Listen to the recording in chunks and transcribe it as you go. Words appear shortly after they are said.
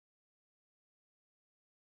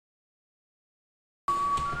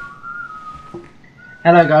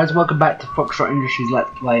Hello guys, welcome back to Foxtrot Industries Let's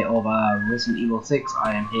Play of Resident Evil 6.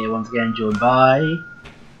 I am here once again joined by...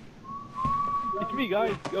 It's me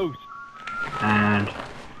guys, Ghost. And...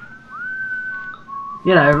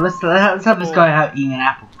 You know, let's have this guy out eating an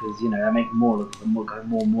apple, because, you know, that makes more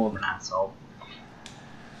of an asshole.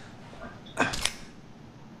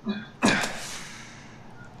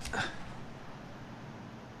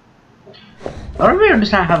 I don't really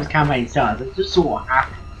understand how this campaign starts, it just sort of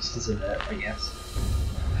happens, doesn't it, I guess.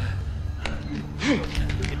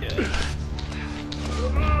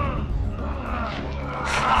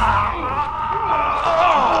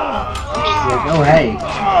 Like, oh hey,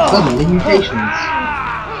 suddenly mutations.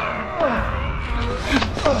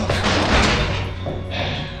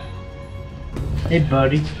 Hey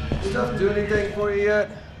buddy. Stuff do anything for you yet?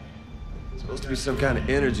 It's supposed to be some kind of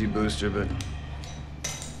energy booster, but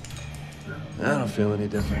I don't feel any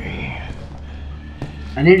different.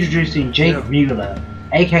 And introducing Jake Mueller,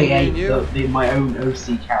 aka my own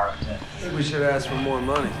OC character. I think we should ask for more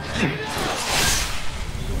money.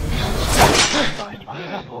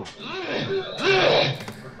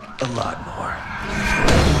 A lot more.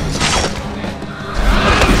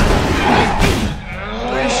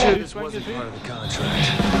 Pretty sure this wasn't part of the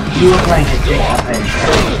contract. You were playing a Jake campaign.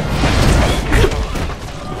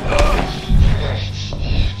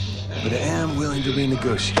 But I am willing to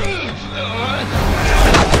renegotiate.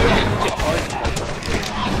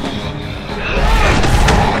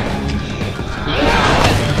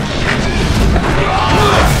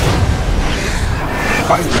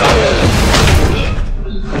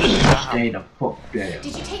 Stay the fuck down. Did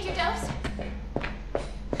you take your dose?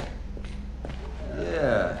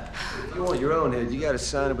 Yeah. If you want your own head, you gotta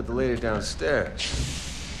sign it with the lady downstairs.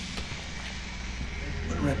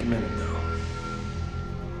 Wouldn't recommend it though.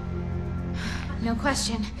 No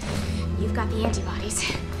question. You've got the antibodies.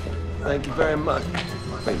 Thank you very much.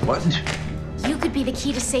 Wait, what? You could be the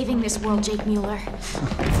key to saving this world, Jake Mueller.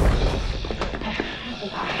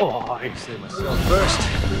 Oh, I saved myself First.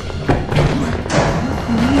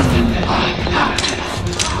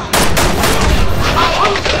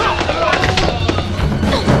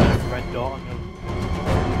 Red dot.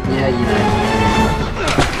 Yeah, you know.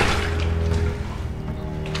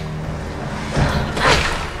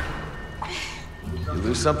 You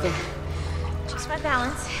lose something? Just my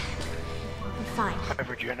balance. I'm fine. My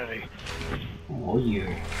virginity. Oh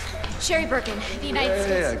yeah. Sherry Birkin, the United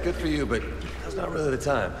States. Yeah, good for you, but that's not really the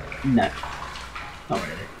time. No. Not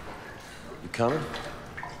really. You coming?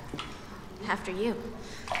 After you.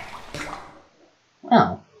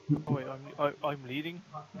 Well, Oh wait, I'm leading?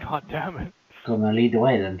 God damn it. gonna lead the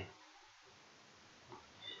way then.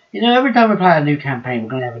 You know, every time we play a new campaign, we're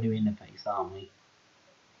gonna have a new interface, aren't we?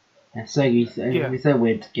 It's so it's so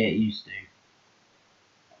weird to get used to.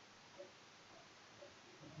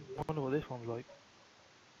 I wonder what this one's like.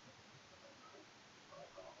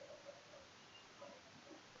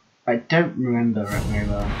 I don't remember it very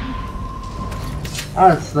well.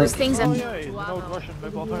 Oh, it's like Those things Oh are yeah, it's an old Russian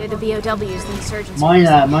mobile phone. they're the BOWs, the insurgents.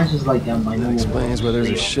 mine's just like my normal. Explains why there's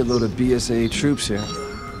a shitload of BSA troops here.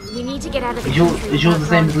 We need to get out of the Is yours- country is yours the without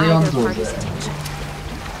same as drawing Leon's, either or is party's it? attention.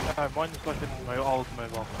 Mine's like my old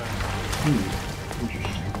mobile phone.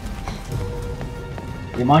 Interesting.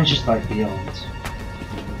 Yeah, mine's just like the old,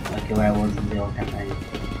 like the way I was in the old campaign.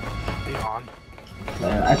 Beyond. So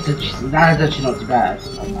that's actually not too bad.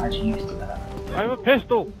 I'm actually used to that. I have a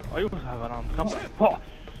pistol! I also have an arm. Come on. Oh.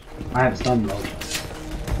 I have a stun load.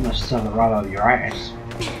 You must shove it right over your ass.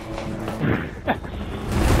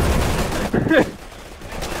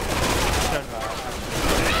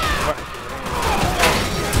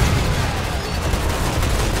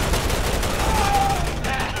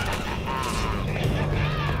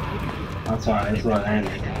 That's alright, it's not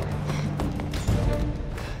ending.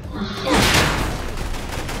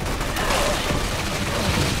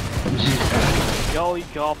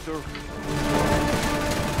 Helicopter.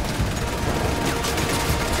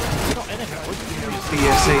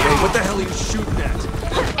 BSA, what the hell are you shooting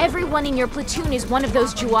at? Everyone in your platoon is one of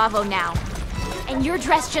those Juavo now. And you're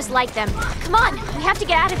dressed just like them. Come on, we have to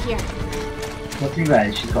get out of here. Not too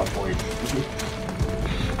bad, she's got points.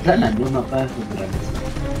 Is that no? You're not first with them.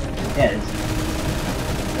 Yeah, it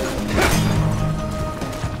is.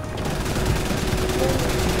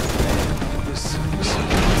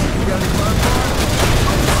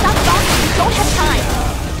 Stop talking, we don't have time.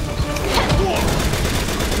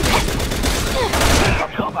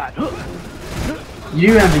 Combat. You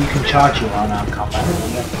do remember you can charge your unarmed combat,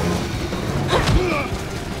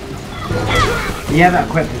 you have that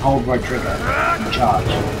equipped and hold right trigger and charge.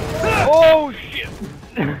 Oh shit!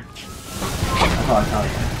 That's what I tell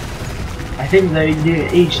you. I think they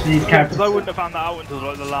each of these characters. Because I wouldn't have found that out until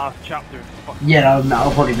like the last chapter. Yeah,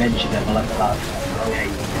 I'll probably mention it, but like the last chapter. Oh yeah, you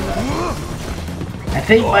can do that. I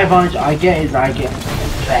think my advantage I get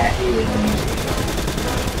better healing.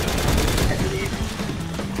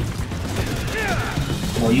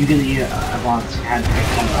 Well, you get the advanced hand-to-hand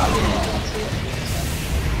combat.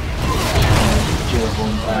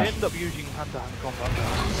 I end up using hand-to-hand combat.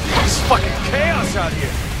 It's fucking chaos out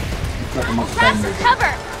here. Grab some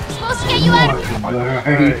cover! I'm supposed to get you out of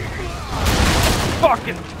here!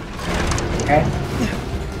 Fucking! Okay.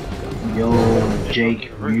 Yo,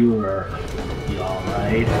 Jake Mueller. You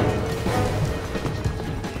alright?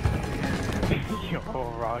 You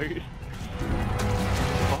alright?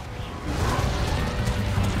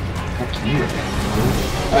 That's you.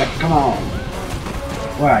 Alright, come on.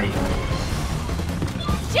 Where are you?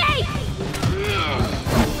 Jake!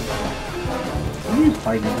 You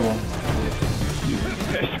fighting people.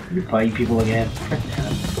 You fighting people again.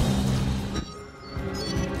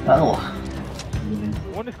 Oh.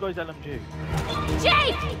 One this guy's LMG.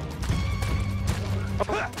 Jake!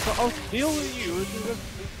 I'll deal with you as soon as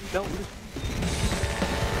dealt with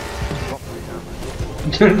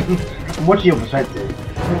this. What's your perspective?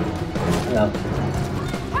 Yeah.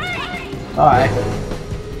 Alright.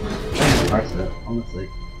 I'm impressed though, honestly.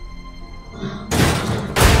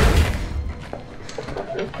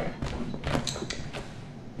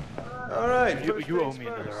 Alright. You owe me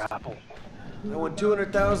another apple. I want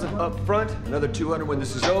 200,000 up front, another 200 when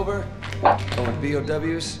this is over. Going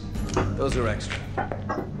BOWs, those are extra.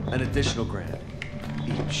 An additional grand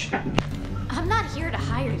each. I'm not here to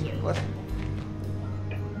hire you. What?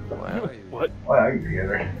 Why are you? What? Why are you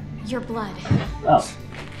here? Your blood. Oh.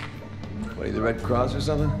 What are you, the Red Cross or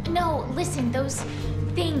something? No, listen, those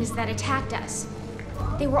things that attacked us.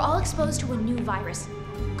 They were all exposed to a new virus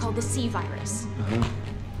called the C virus.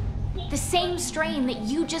 The same strain that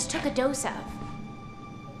you just took a dose of.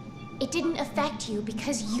 It didn't affect you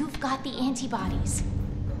because you've got the antibodies.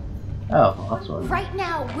 Oh, that's what. Right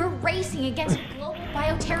now, we're racing against a global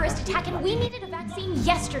bioterrorist attack and we needed a vaccine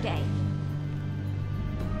yesterday.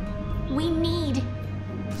 We need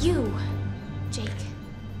you, Jake.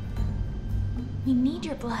 We need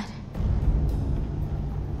your blood.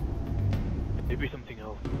 Maybe something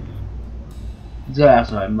else. He's gonna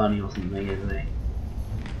ask about money or something, isn't he?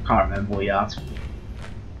 Can't remember what he asked for.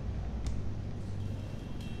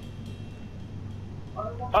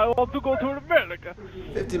 I want to go to America.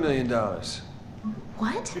 $50 million.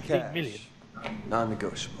 What? 15 million.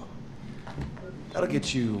 Non-negotiable. That'll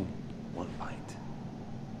get you one pint.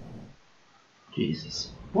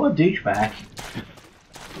 Jesus. What a douchebag.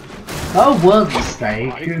 That was a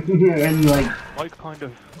mistake. And like, My kind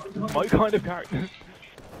of character.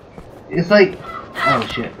 it's like, oh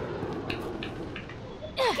shit.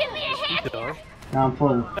 Give me a hand! Did I? Now I'm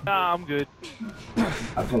full. Nah, I'm good.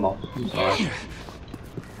 I fell off. I'm sorry.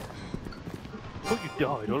 I thought you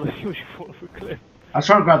died. All I see was you fall off a cliff. I was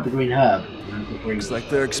trying to grab the green herb. Looks like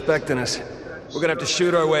they're expecting us. We're gonna have to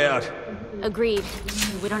shoot our way out. Agreed.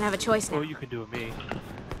 We don't have a choice now. Well, you can do with me.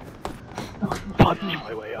 Punch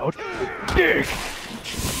my way out. Dick!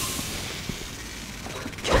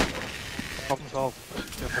 Problem solved.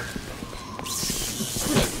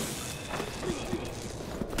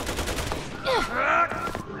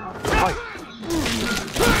 Hi.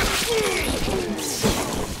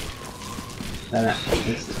 No.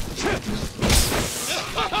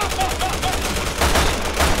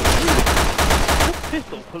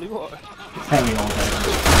 Pistol, holy water. Tell me all that.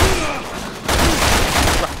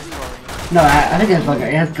 No, I think it's like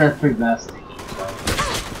it has to pretty best.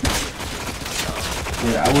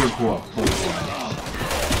 Yeah, I wouldn't pull up full one.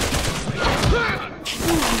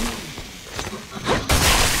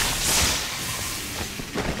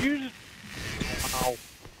 You just... Ow.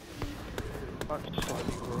 That's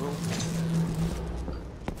slightly cruel.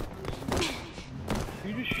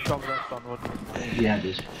 You just shove that stun rod. Yeah, it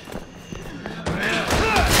is.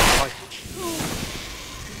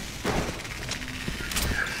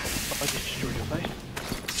 I just destroyed your face.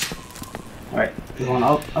 Alright, come on,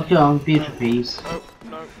 I'll kill him, piece for piece.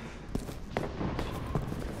 No.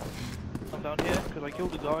 I'm down here because I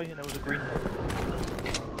killed a guy and there was a green one.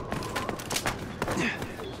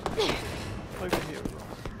 Over here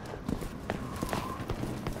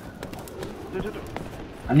as well.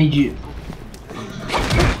 I need you.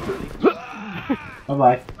 Bye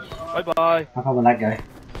bye. Bye bye. Have fun with that guy.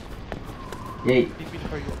 Yay. Need me to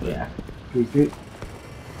throw you up there. Yeah. Please do.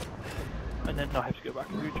 And then I have to go back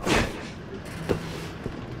and reach.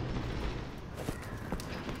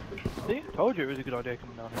 See? Told you it was a good idea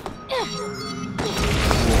coming down here.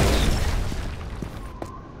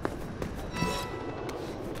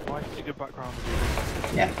 Nice, it's a good background.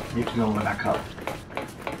 Yeah, need to go all the way back up.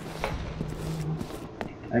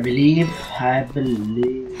 I believe.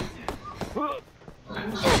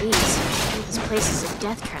 Jeez, this place is a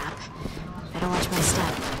death trap. Better watch my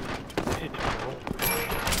step.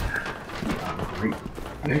 Great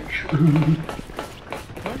bitch.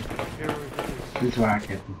 This is where I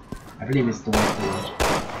get them. I believe it's the way forward.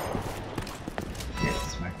 Yes,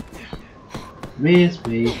 this way. This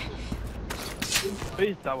way.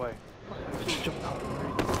 Please, that way. Jump out.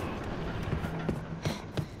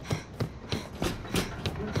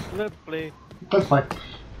 Lovely. That's fine.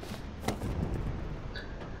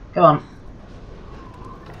 Come on.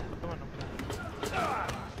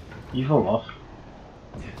 You fall off.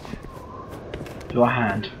 Your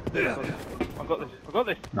hand. I got this. I got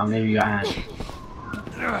this. No, I'm giving you your hand.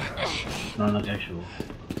 Non-negotiable.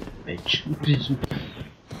 Bitch. Bitch.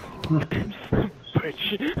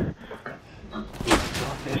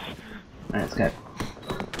 Right, let's go.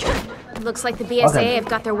 Looks like the BSAA have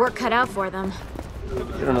got their work cut out for them.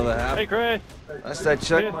 You don't know the half. Hey, Chris. Last I checked,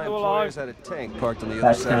 Chris, my still employers alive? had a tank parked on the other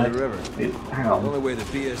That's side of good. the river. Wait, hang The on. only way the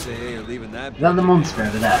BSAA are leaving that Is that the monster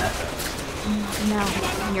over there? No,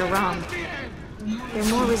 you're wrong. They're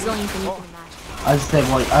more resilient than you can imagine. I just said,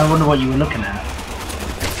 what? I wonder what you were looking at.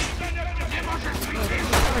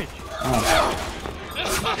 Oh.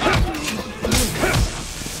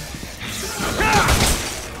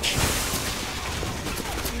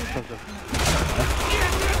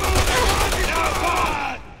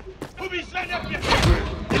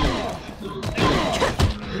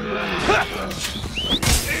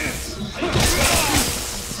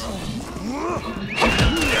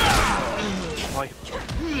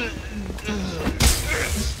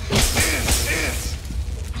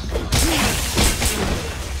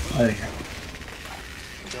 There we go.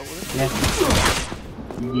 Yeah.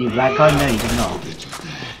 You black guy? No, you did not.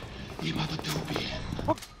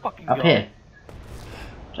 What fucking Up guy? here.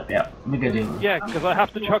 Drop you up. Let me go deal with him. Yeah, because I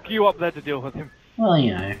have to chuck you up there to deal with him. Well,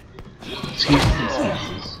 you know.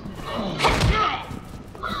 Excuses.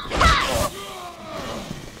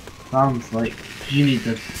 Sounds like you need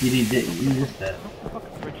this bit.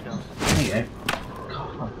 Fucking bridge down. There you go.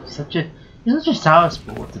 God, you're such a sour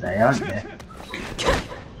sport today, aren't you?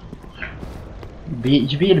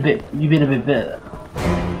 You've been a bit bitter.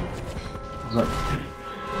 Look.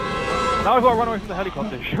 Now I've got to run away from the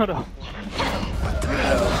helicopter. Shut up.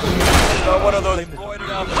 One of those voided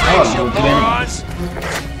out Oh, you'll do anything. morons.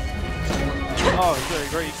 Oh,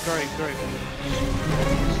 great.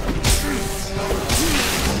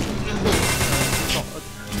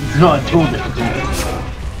 It's not at all difficult.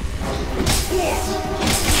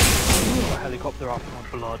 A helicopter after my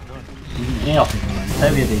blood, no. Yeah,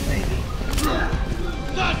 don't be a big baby.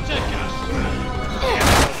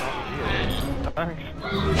 Thanks.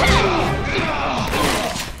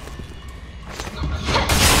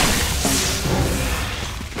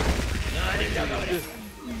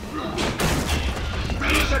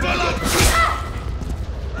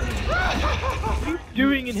 What are you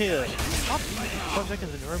doing in here? 5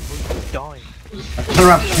 seconds in a row, we're dying. I turn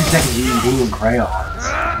around for 2 seconds eating blue and crayons.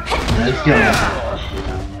 Let's go.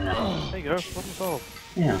 There you go, problem solved.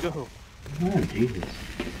 Yeah. Go. Oh, Jesus.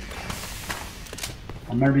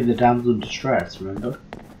 I'm gonna be the damsel in distress, remember?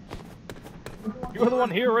 You're the one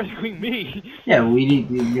here rescuing me. Yeah, we need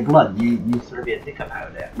your blood. You sort of be a dick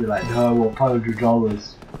about it. You're like, no, well, $500.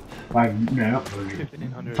 Not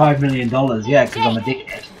 $500. $5 million, yeah, because I'm a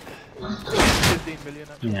dickhead. 15 million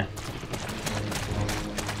actually. Yeah.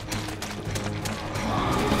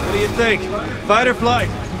 What do you think? Fight or flight?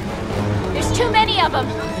 There's too many of them.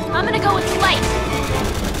 I'm gonna go with flight.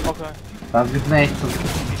 Okay. Sounds good to me.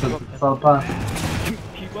 It's all fun.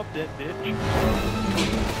 Keep up that bitch.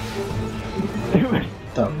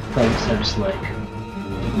 Don't so slick.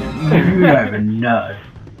 You don't even know.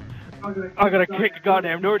 I gotta kick the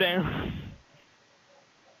goddamn door down.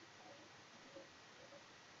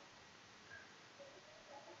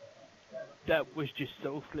 That was just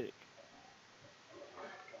so slick.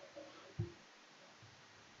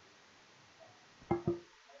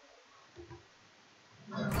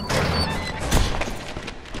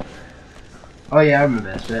 Oh yeah, I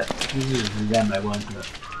remember this bit. This is the demo, wasn't it?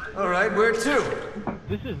 Alright, where to?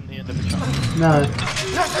 This isn't the end of the chapter. No.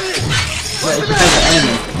 Wait, it's your favourite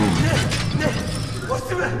enemy.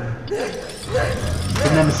 The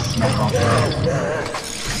Nemesis Knockoff.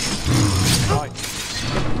 Right.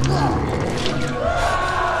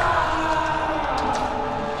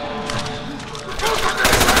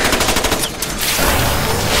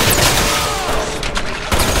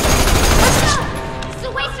 It's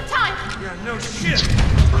a waste of time. Yeah, no shit.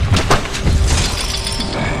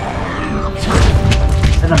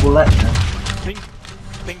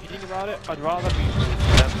 about it, I'd rather be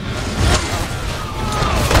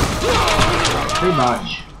Too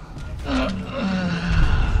much.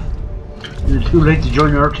 Is it too late to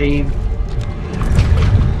join our team?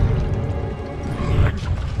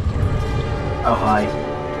 Oh, hi.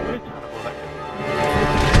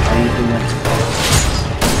 How you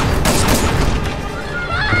doing?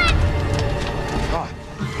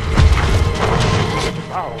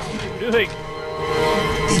 Wow, what are you doing?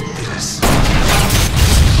 Eat this.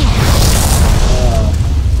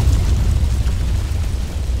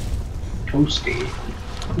 Toasty.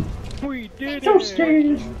 We did it!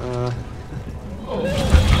 Toasty!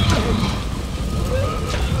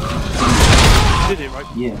 Did it, right?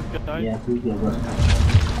 Yeah. Good night. Yeah, we did it. Really good.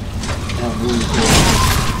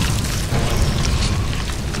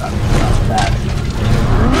 That's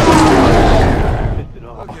Pissed it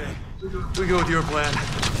off. Okay, we go with your plan.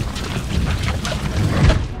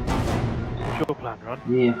 What's your plan, Ron?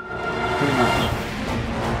 yeah, pretty much.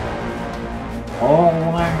 All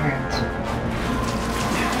right.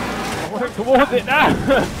 I want towards it now!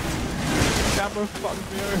 Camera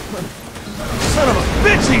fucked me over. Son of a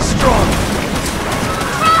bitch, he's strong!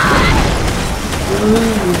 A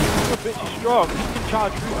bit strong, you can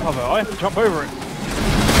charge through cover, I have to jump over it.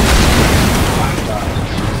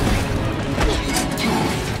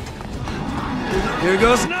 Here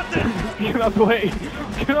goes nothing! Get out the way!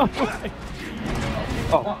 Get out the way!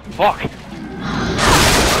 Oh, fuck!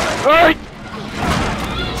 Alright!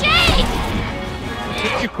 Jake!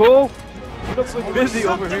 You cool? You look so busy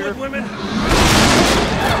over here. With women.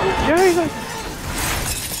 Jake!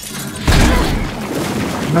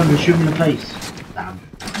 Remember, shoot him in the face. Damn.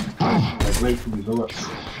 Like, wait for me, bullets.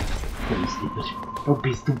 Don't be stupid. Don't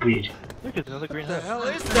be stupid. Look at another green What the house.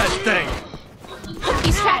 hell is that thing?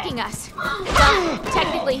 He's tracking us. Well,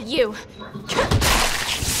 technically you.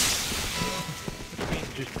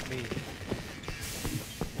 Just me.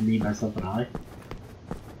 Me, myself, and I.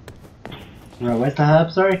 Right, where's the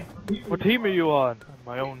herb, sorry? What team are you on? On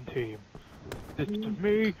my own team. It's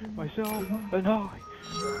me, myself, and I.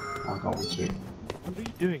 I got one too. What are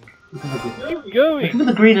you doing? Look at the, Keep look going! at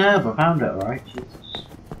the green herb, I found it, alright? Jesus.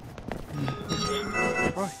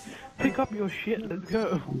 Right, pick up your shit, let's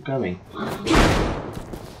go. I'm going.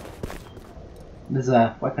 There's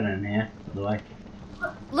a weapon in here, by the way.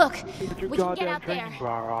 Look, Put your we can get goddamn out there. training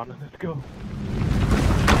bra on and let's go.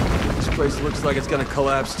 This place looks like it's gonna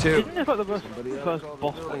collapse too. Isn't this like the first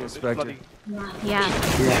boss building fight? inspector. Yeah, Yeah.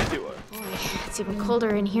 it's even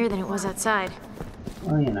colder in here than it was outside.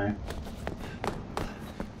 Well, you know.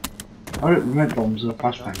 I don't red bombs or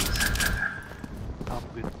flashbangs. I'm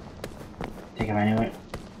good. Take them anyway.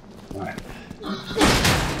 Right.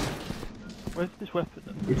 Where's this weapon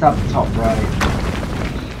then? It's up the top right.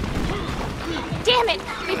 Damn it!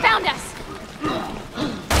 They found us!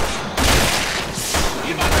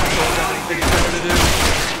 You think it's better to do?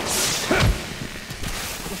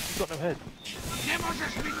 He's got no head.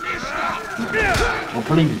 Well,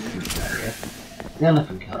 believe it's area. The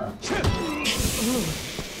elephant killer.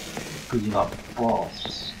 Because you got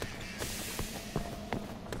boss.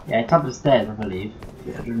 Yeah, it's up the stairs, I believe.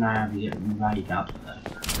 I don't know how you get right up there.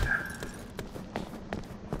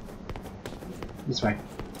 This way.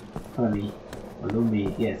 Follow me. Follow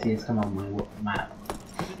me. Yeah, see, it's come on my map.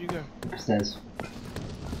 Where did you go? Upstairs.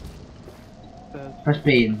 There's... Press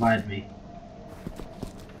B and find me.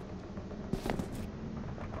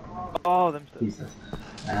 Oh, them stairs. Jesus.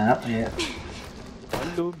 Up here.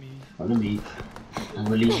 Follow me. Follow me. And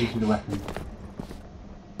we'll lead you to the weapon.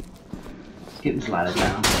 Let's get this ladder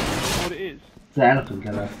down. What it is? It's the elephant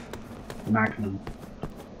killer. The Magnum.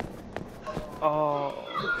 Oh.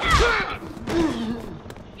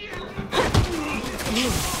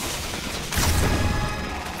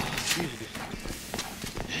 Jesus.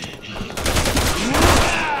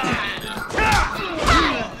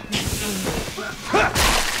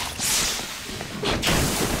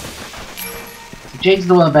 Jake's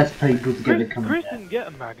the one of the best people to get the coming Chris down. didn't get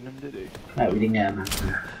a magnum, did he? No, we didn't get a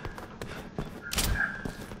Magnum.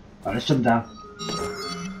 Right, let's jump down.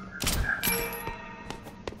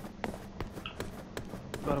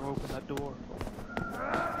 Gotta open that door.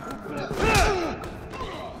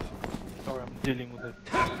 Sorry, I'm dealing with it.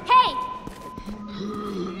 Hey!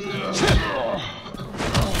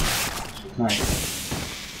 Nice.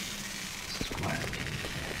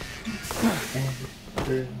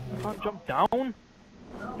 I can't jump down?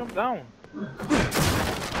 Jump down! How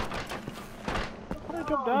do I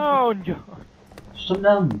jump down? Just jump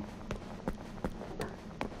down.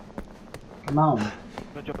 Come on. I'm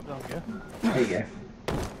gonna jump down, yeah? There you go.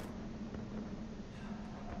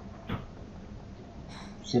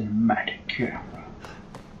 Cinematic camera.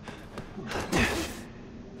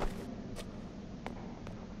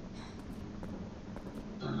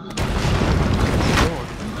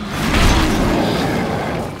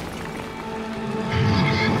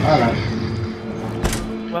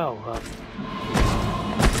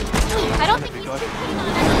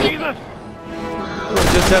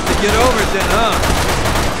 just have to get over it then, huh?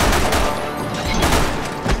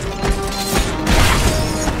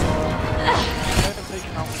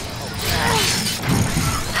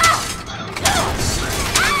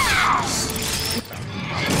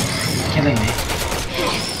 Killing me.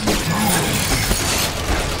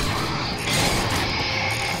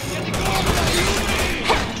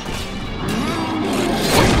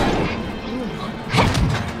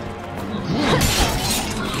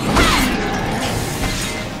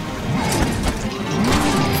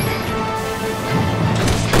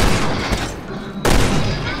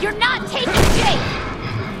 You're not taking Jake!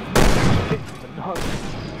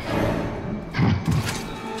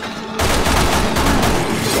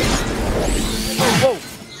 Whoa!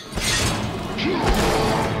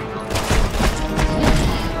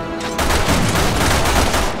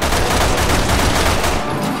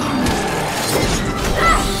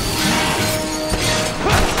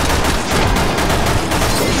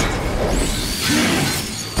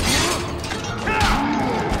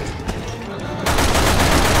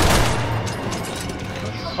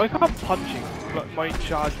 I can't punch him, but my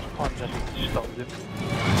charged punch I think stops him.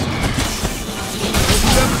 You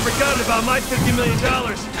haven't forgotten about my $50 million.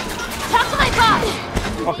 Talk to my boss!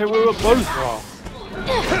 Okay, we were both wrong.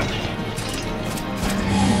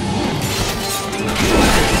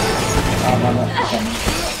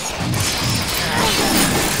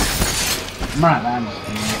 I'm right there.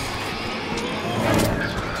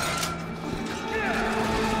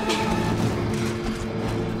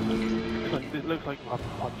 It looks like my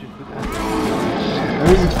punches with that.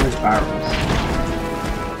 Where is this first barrels?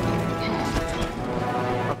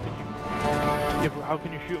 How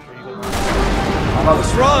can you shoot me?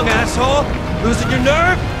 What's wrong, asshole? Losing your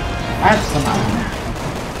nerve? I have some out now.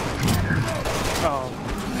 Oh.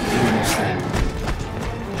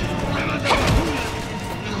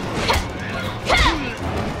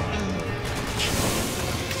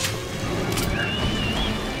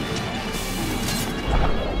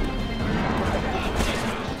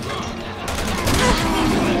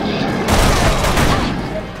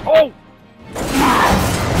 Oh!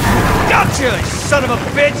 Gotcha, you son of a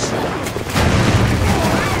bitch!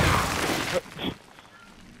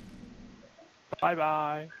 Bye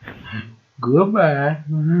bye. Goodbye.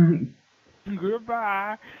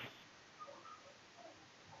 Goodbye.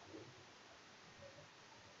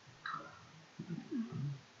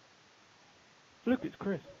 Look, it's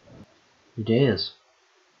Chris. It is.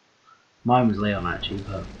 Mine was Leon actually,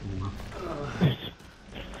 but.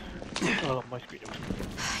 Oh, my screen.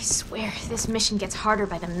 I swear, this mission gets harder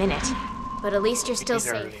by the minute. But at least you're still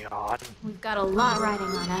safe. We've got a lot riding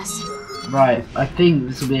on us. Right, I think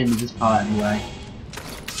this will be the end of this part anyway.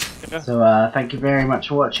 Yeah. So thank you very much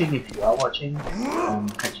for watching, if you are watching.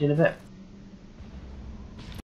 Catch you in a bit.